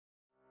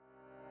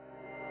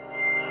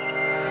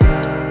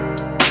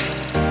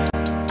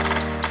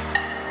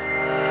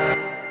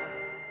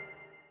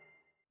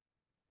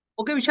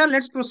Okay, Vishal,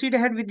 let's proceed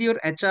ahead with your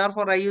HR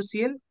for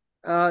IOCL.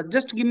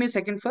 Just give me a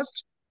second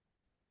first.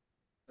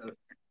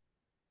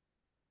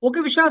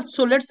 Okay, Vishal,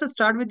 so let's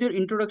start with your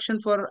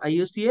introduction for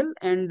IOCL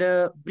and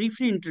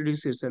briefly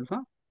introduce yourself. Huh?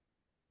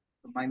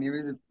 My name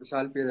is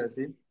Vishal.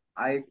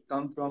 I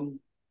come from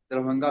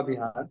Darbhanga,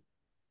 Bihar.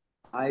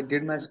 I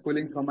did my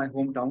schooling from my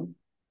hometown.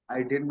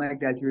 I did my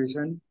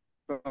graduation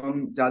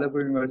from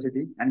Jadavpur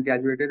University and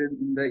graduated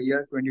in the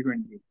year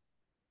 2020.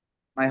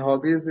 My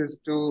hobbies is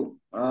to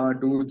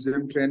do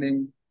gym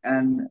training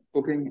and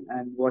cooking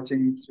and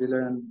watching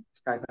thriller and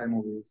sci-fi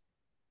movies.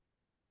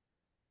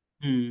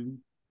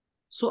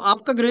 So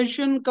आपका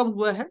graduation कब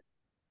हुआ है?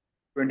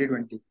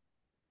 2020.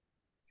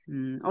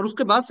 और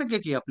उसके बाद से क्या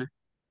किया आपने?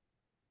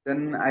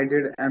 Then I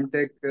did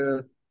M.Tech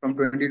from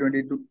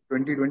 2020 to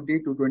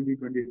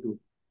 2022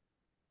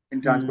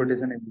 in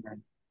transportation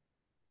engineering.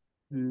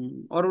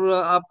 और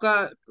आपका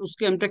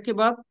उसके एमटेक के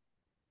बाद?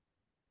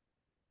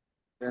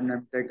 Then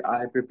M.Tech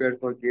I prepared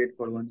for GATE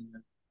for 1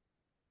 year.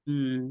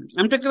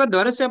 MTech के बाद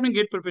दोबारा से आपने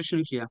गेट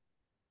प्रिपरेशन किया?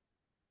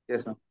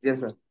 Yes, ma'am. Yes,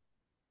 sir.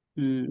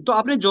 तो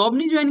आपने जॉब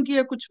नहीं ज्वाइन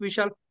किया कुछ,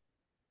 विशाल?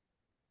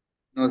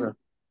 No, sir.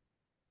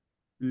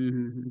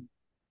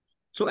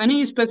 So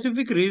any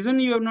specific reason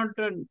you have not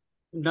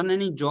done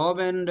any job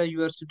and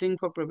you are sitting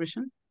for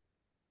preparation?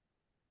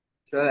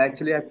 Sir,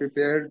 actually, I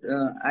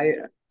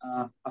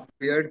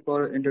appeared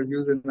for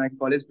interviews in my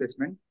college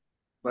placement,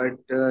 but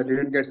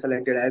didn't get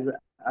selected as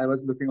I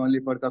was looking only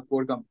for the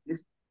core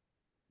companies.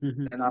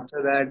 And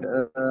after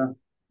that,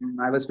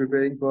 I was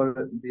preparing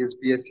for these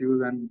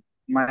PSUs, and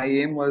my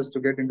aim was to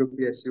get into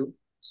PSU.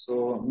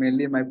 So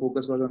mainly my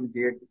focus was on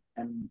GATE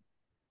and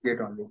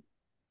GATE only.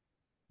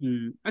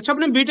 अच्छा,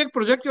 अपने BTech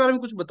project के बारे में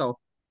कुछ बताओ.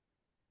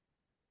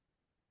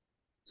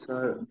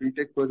 Sir,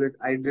 B.Tech project,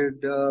 I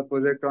did a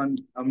project on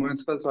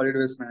municipal solid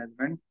waste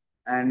management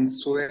and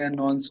SOE and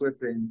non-SOE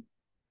frame.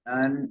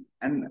 And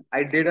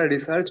I did a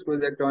research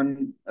project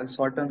on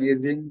short-term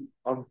aging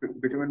of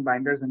bitumen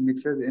binders and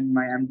mixes in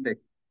my M.Tech.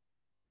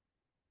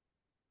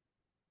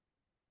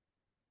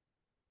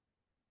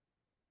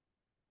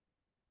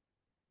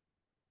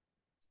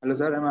 Hello,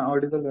 sir. Am I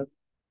audible, sir?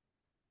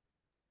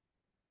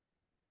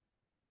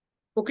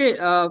 Okay,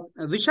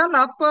 विशाल,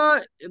 आप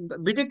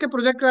BTech के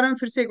project के बारे में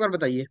फिर से एक बार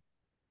बताइए.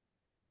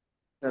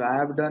 Sir, I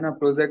have done a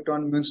project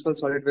on municipal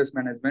solid waste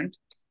management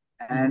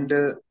and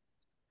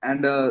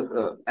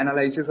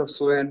analysis of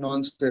SOE and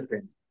non-SOE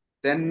frame.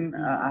 Then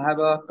I have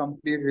a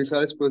complete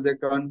research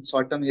project on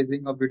short-term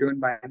aging of bitumen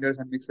binders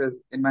and mixes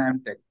in my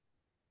M.Tech.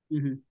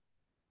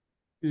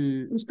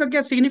 इसका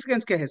क्या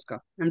significance क्या है इसका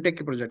MTech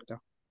के project का?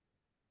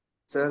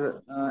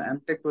 Sir,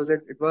 M.Tech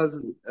project, it was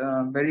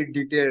very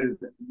detailed,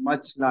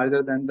 much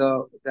larger than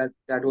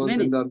that was नहीं in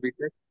नहीं, the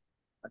B.Tech.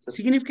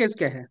 Significance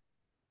क्या है?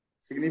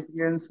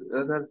 Significance,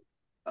 sir,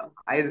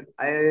 I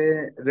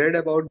read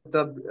about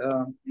the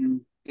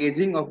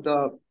aging of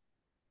the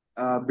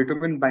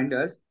bitumen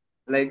binders,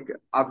 like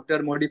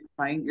after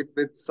modifying it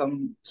with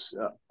some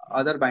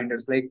other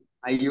binders, like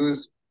I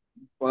used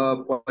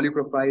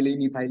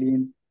polypropylene,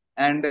 ethylene,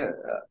 and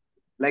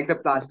like the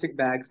plastic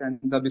bags and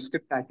the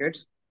biscuit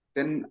packets.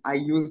 Then I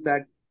use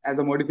that as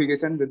a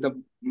modification with the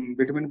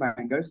bitumen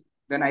binders.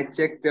 Then I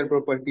check their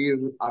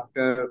properties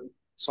after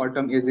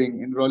short-term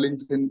aging in rolling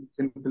thin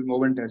film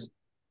oven test.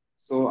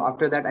 So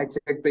after that, I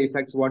check the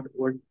effects.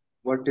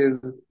 What is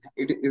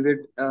it? Is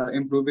it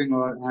improving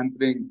or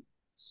hampering?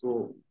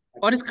 So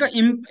और इसका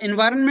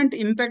environment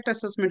impact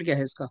assessment क्या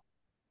है इसका?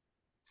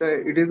 so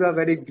it is a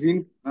very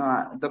green.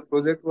 The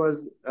project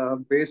was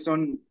based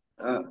on.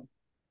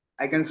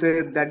 I can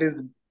say that is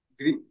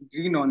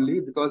green only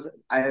because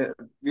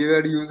we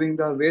were using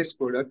the waste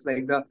products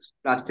like the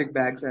plastic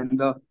bags and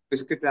the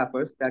biscuit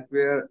wrappers that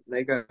were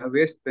like a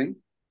waste thing.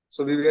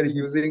 So we were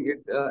using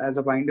it as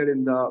a binder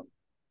in the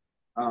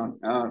uh,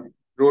 uh,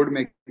 road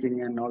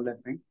making and all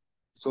that thing.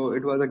 So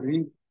it was a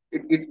green.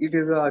 It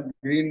is a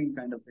green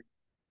kind of thing.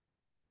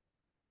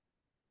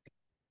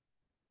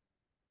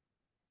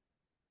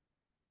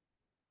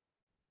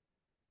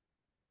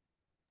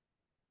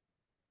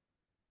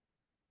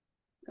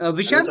 Hello,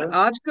 Vishal, sir.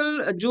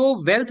 आजकल जो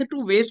wealth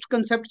to waste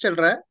concept चल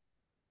रहा है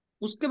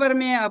उसके बारे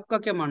में आपका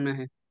क्या मानना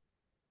है?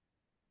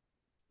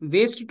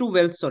 Waste to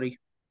wealth, sorry,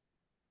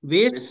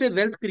 waste से Yes,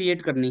 वेल्थ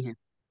क्रिएट करनी है.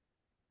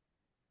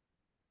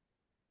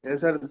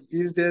 yes, sir.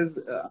 These days,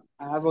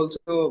 I have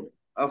also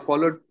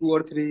followed 2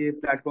 or 3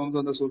 platforms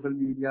on the social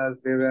media.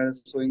 They were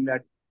showing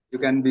that you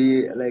can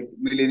be like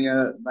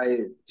millionaire by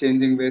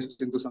changing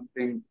waste into नहीं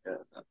नहीं,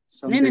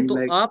 something तो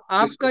like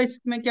आपका useful.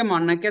 इसमें क्या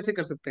मानना है, कैसे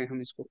कर सकते हैं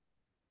हम इसको?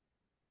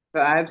 So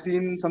I have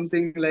seen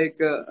something like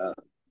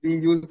we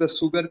use the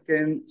sugar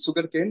cane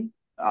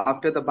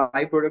after the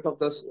byproduct of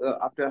the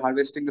after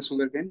harvesting the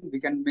sugar cane, we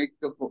can make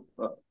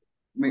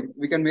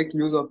we can make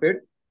use of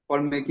it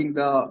for making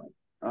the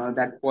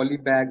that poly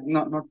bag,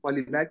 not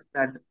poly bags,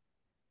 that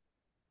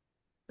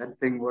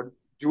thing what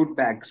jute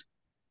bags.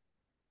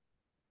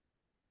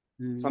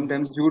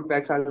 Sometimes jute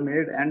bags are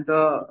made, and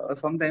the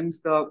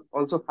sometimes the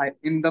also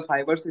in the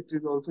fibers it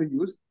is also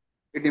used.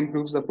 It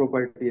improves the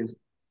properties.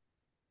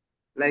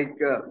 Like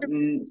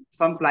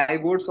some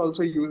plyboards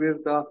also uses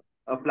the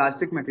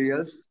plastic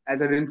materials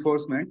as a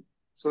reinforcement,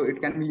 so it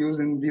can be used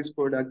in these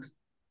products.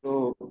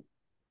 So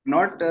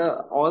not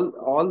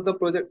all the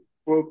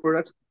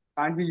products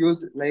can't be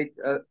used like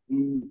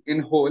in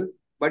whole,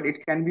 but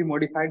it can be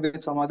modified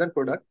with some other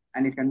product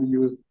and it can be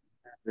used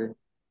that way.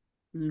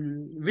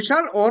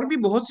 विशाल, और भी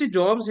बहुत सी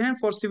jobs हैं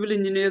for civil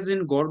engineers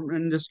in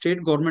government, in the state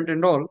government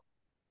and all.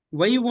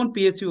 Why you want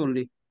PSU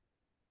only?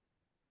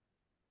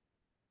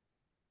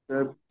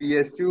 The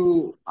PSU,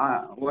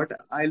 what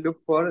I look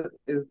for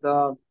is the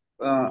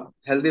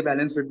healthy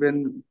balance between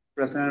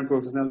personal and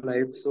professional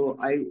life. So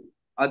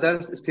other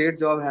state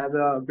job has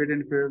a bit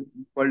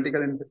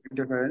political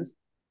interference.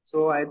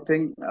 So I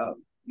think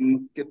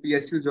the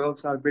PSU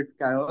jobs are a bit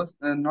chaos,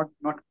 not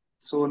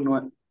so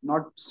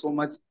not so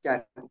much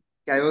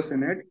chaos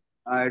in it.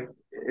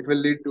 It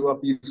will lead to a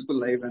peaceful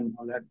life and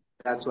all that.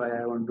 That's why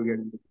I want to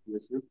get into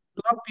PSU.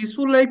 तो आप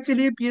peaceful life के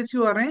लिए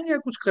PSU आ रहे हैं या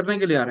कुछ करने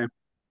के लिए आ रहे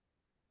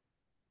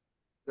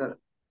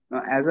So,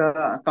 as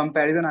a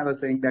comparison, I was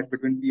saying that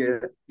between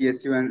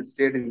PSU and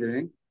state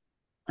engineering,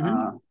 हैं?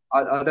 uh,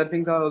 other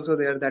things are also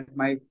there that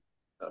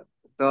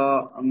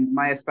uh,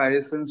 my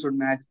aspirations should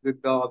match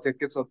with the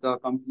objectives of the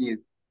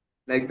companies.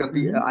 Like the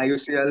hmm.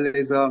 IOCL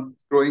is a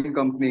growing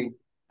company,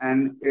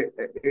 and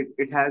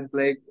it has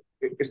like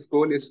its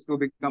goal is to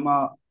become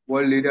a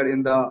world leader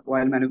in the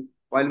oil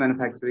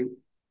manufacturing.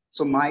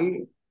 So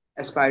my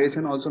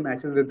aspiration also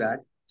matches with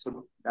that.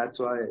 So that's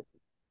why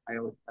I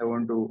I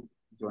want to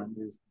join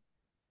this.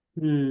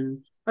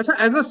 अच्छा,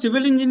 as a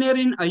civil engineer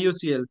in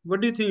IOCL, what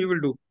do you think you will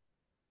do?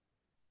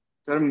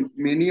 Sir,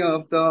 many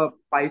of the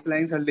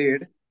pipelines are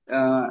laid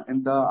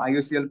in the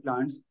IOCL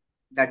plants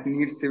that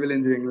need civil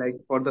engineering, like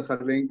for the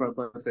surveying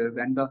purposes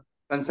and the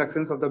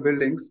constructions of the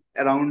buildings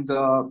around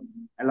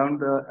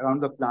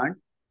the plant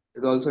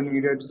is also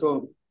needed.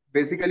 So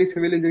basically,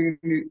 civil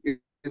engineering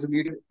is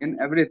needed in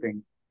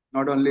everything,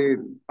 not only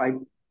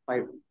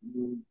pipe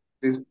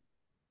these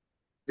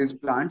these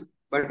plants,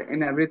 but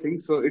in everything.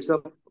 So it's a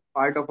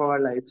part of our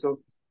life. So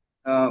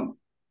um,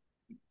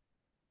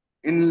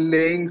 in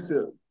laying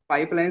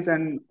pipelines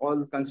and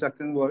all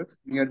construction works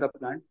near the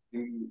plant.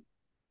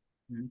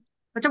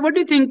 अच्छा, what do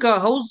you think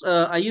how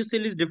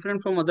IOCL is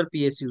different from other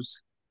PSUs?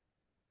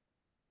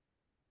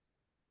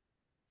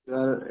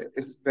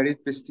 It's very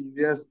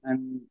prestigious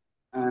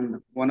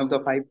and one of the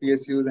five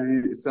PSUs,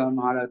 and it's a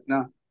Maharatna,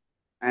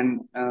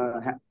 and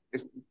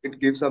it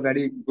gives a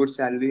very good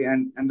salary,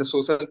 and the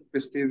social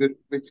prestige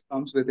which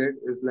comes with it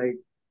is like,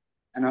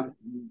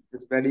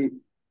 it's very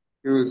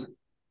huge.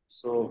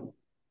 So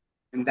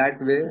in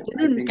that way,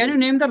 I think Can you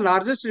name the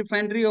largest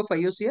refinery of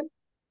IOCL?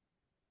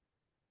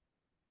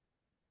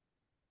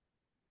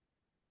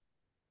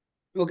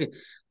 Okay.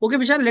 Okay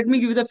Vishal, let me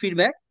give you the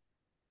feedback.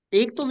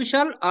 एक तो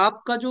विशाल,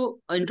 आपका जो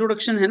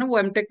introduction है ना वो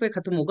MTech पे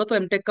खत्म होगा, तो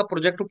एमटेक का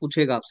प्रोजेक्ट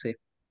पूछेगा आपसे.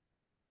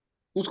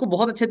 उसको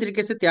बहुत अच्छे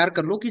तरीके से तैयार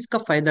कर लो कि इसका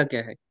फायदा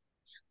क्या है.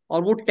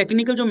 और वो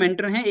टेक्निकल जो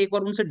मेंटर हैं, एक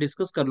बार उनसे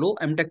डिस्कस कर लो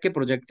एमटेक के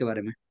प्रोजेक्ट के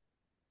बारे में.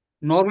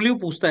 नॉर्मली वो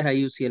पूछता है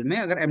आईयूसीएल में,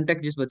 अगर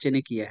एमटेक जिस बच्चे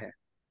ने किया है,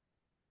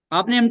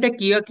 आपने एमटेक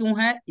किया क्यों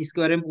है,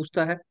 इसके बारे में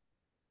पूछता है.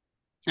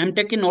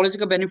 एमटेक के नॉलेज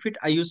का बेनिफिट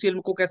आईयूसीएल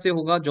को कैसे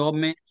होगा जॉब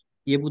में,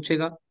 ये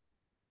पूछेगा.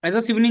 एज अ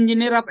सिविल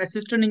इंजीनियर आप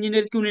असिस्टेंट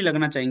इंजीनियर क्यों नहीं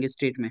लगना चाहेंगे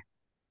स्टेट में?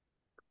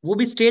 वो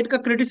भी स्टेट का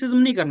क्रिटिसिज्म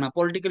नहीं करना,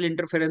 पॉलिटिकल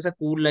इंटरफेरेंस है,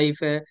 कूल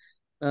लाइफ है,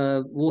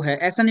 वो है,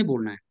 ऐसा नहीं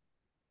बोलना है.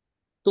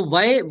 तो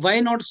Y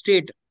why not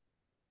state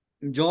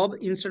job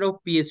instead of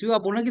PSU?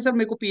 आप बोलना कि सर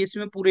मेरे को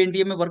पीएसयू में पूरे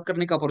इंडिया में वर्क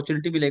करने का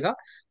अपॉर्चुनिटी मिलेगा,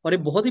 और ये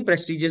बहुत ही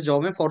प्रेस्टिजियस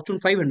जॉब है, फॉर्चून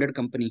 500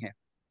 कंपनी है.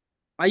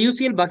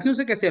 आईयूसीएल बाकियों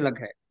से कैसे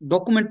अलग है?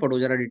 डॉक्यूमेंट पढ़ो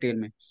जरा डिटेल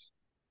में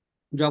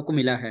जो आपको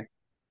मिला है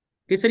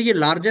कि सर ये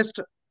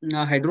लार्जेस्ट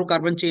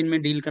हाइड्रोकार्बन चेन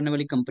में डील करने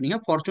वाली कंपनी है,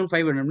 फॉर्चून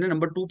 500 में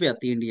नंबर 2 पे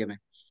आती है इंडिया में,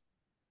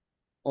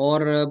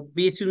 और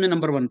पीएसयू में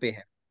नंबर 1 पे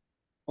है.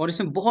 और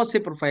इसमें बहुत से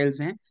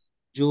प्रोफाइल्स हैं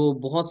जो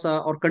बहुत सा,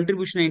 और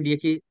कंट्रीब्यूशन है इंडिया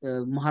की,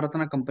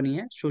 महारत्ना कंपनी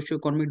है, सोशियो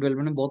इकोनॉमिक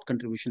डेवलपमेंट में बहुत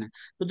कंट्रीब्यूशन है.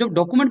 तो जब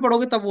डॉक्यूमेंट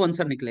पढ़ोगे तब वो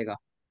आंसर निकलेगा,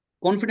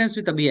 कॉन्फिडेंस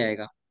भी तभी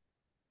आएगा.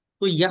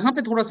 तो यहाँ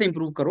पे थोड़ा सा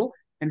इंप्रूव करो,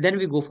 and then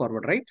we go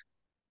forward, right?